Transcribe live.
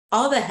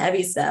all the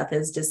heavy stuff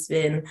has just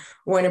been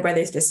Warner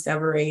Brothers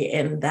Discovery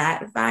and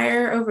that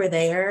fire over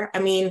there. I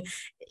mean,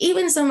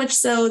 even so much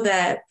so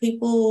that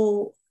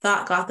people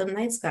thought Gotham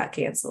Knights got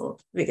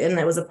canceled, and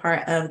that was a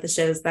part of the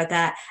shows that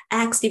got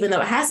axed, even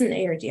though it hasn't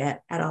aired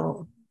yet at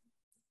all.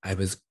 I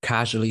was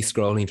casually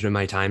scrolling through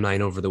my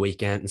timeline over the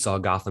weekend and saw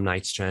Gotham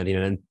Knights trending.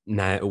 And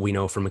now we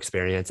know from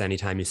experience,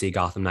 anytime you see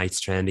Gotham Knights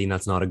trending,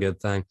 that's not a good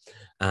thing.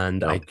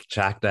 And I No.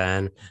 checked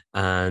in,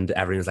 and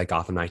everyone's like,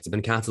 Gotham Knights have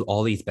been cancelled.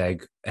 All these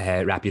big,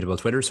 reputable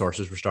Twitter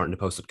sources were starting to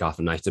post that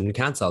Gotham Knights have been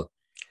cancelled.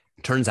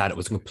 Turns out it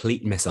was a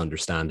complete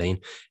misunderstanding.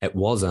 It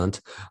wasn't.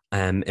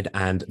 And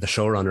the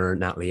showrunner,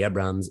 Natalie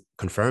Abrams,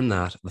 confirmed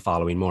that the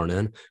following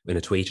morning in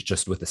a tweet,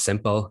 just with a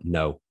simple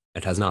no,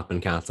 it has not been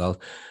cancelled.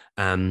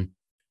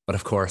 But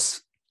of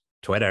course,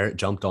 Twitter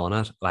jumped on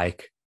it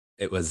like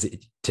it was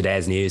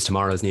today's news,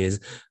 tomorrow's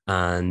news,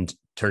 and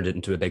turned it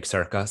into a big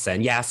circus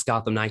saying, yes,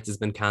 Gotham Knights has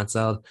been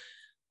cancelled.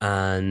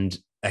 And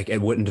like,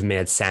 it wouldn't have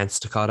made sense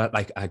to cut it.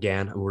 Like,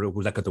 again, we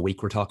look at the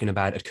week we're talking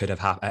about, it could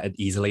have it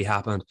easily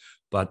happened,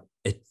 but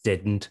it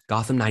didn't.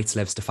 Gotham Knights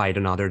lives to fight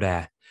another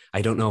day.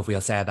 I don't know if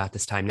we'll say that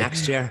this time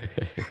next year,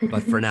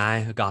 but for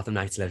now, Gotham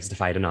Knights lives to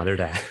fight another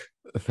day.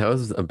 That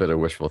was a bit of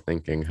wishful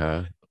thinking,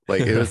 huh?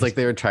 Like, it was like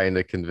they were trying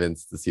to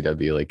convince the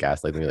CW, like,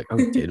 gaslight me, like,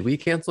 oh, did we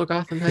cancel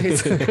Gotham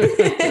Knights?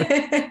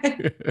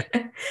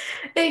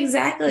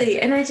 Exactly.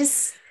 And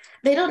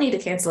they don't need to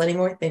cancel any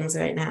more things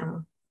right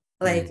now,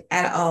 like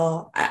at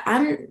all.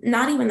 I'm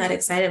not even that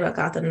excited about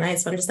Gotham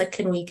Knights. I'm just like,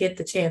 can we get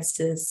the chance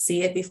to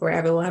see it before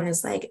everyone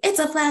is like, it's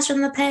a flash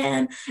from the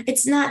pan.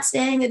 It's not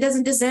staying. It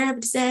doesn't deserve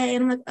to stay.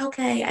 And I'm like,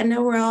 okay, I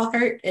know we're all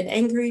hurt and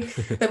angry,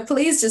 but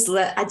please just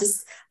let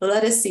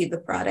us see the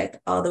product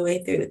all the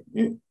way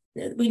through.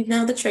 We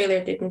know the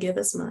trailer didn't give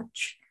us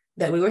much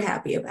that we were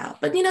happy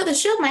about, but the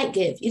show might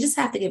give. You just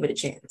have to give it a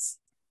chance.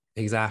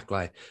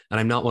 Exactly. And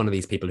I'm not one of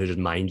these people who just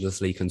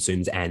mindlessly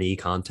consumes any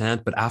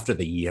content, but after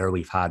the year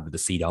we've had with the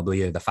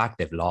CW, the fact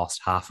they've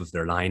lost half of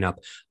their lineup,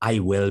 I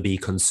will be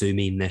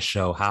consuming this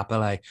show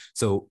happily.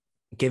 So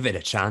give it a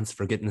chance,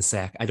 for goodness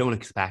sake. I don't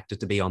expect it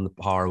to be on the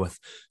par with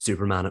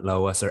Superman at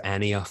Lois or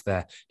any of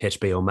the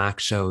HBO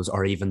Max shows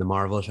or even the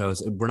Marvel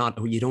shows.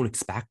 You don't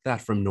expect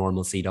that from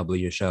normal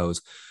CW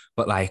shows,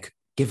 but like,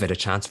 give it a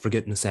chance, for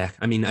goodness sake.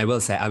 I mean, I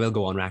will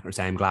go on record and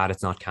say I'm glad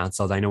it's not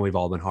cancelled. I know we've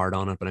all been hard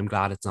on it, but I'm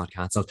glad it's not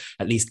cancelled.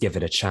 At least give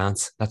it a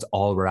chance. That's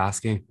all we're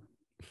asking.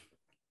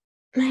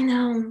 I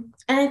know.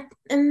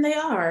 And they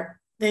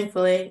are,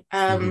 thankfully.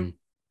 And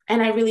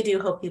I really do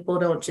hope people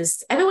don't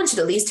everyone should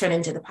at least turn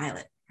into the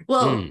pilot.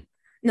 Well,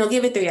 no,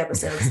 give it 3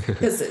 episodes,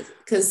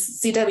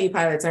 because CW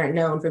pilots aren't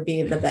known for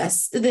being the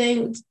best.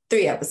 Then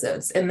 3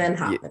 episodes and then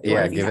hop.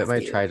 Yeah, give it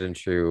my tried and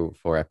true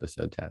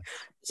 4-episode test.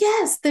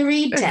 Yes, the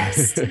Reed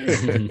test.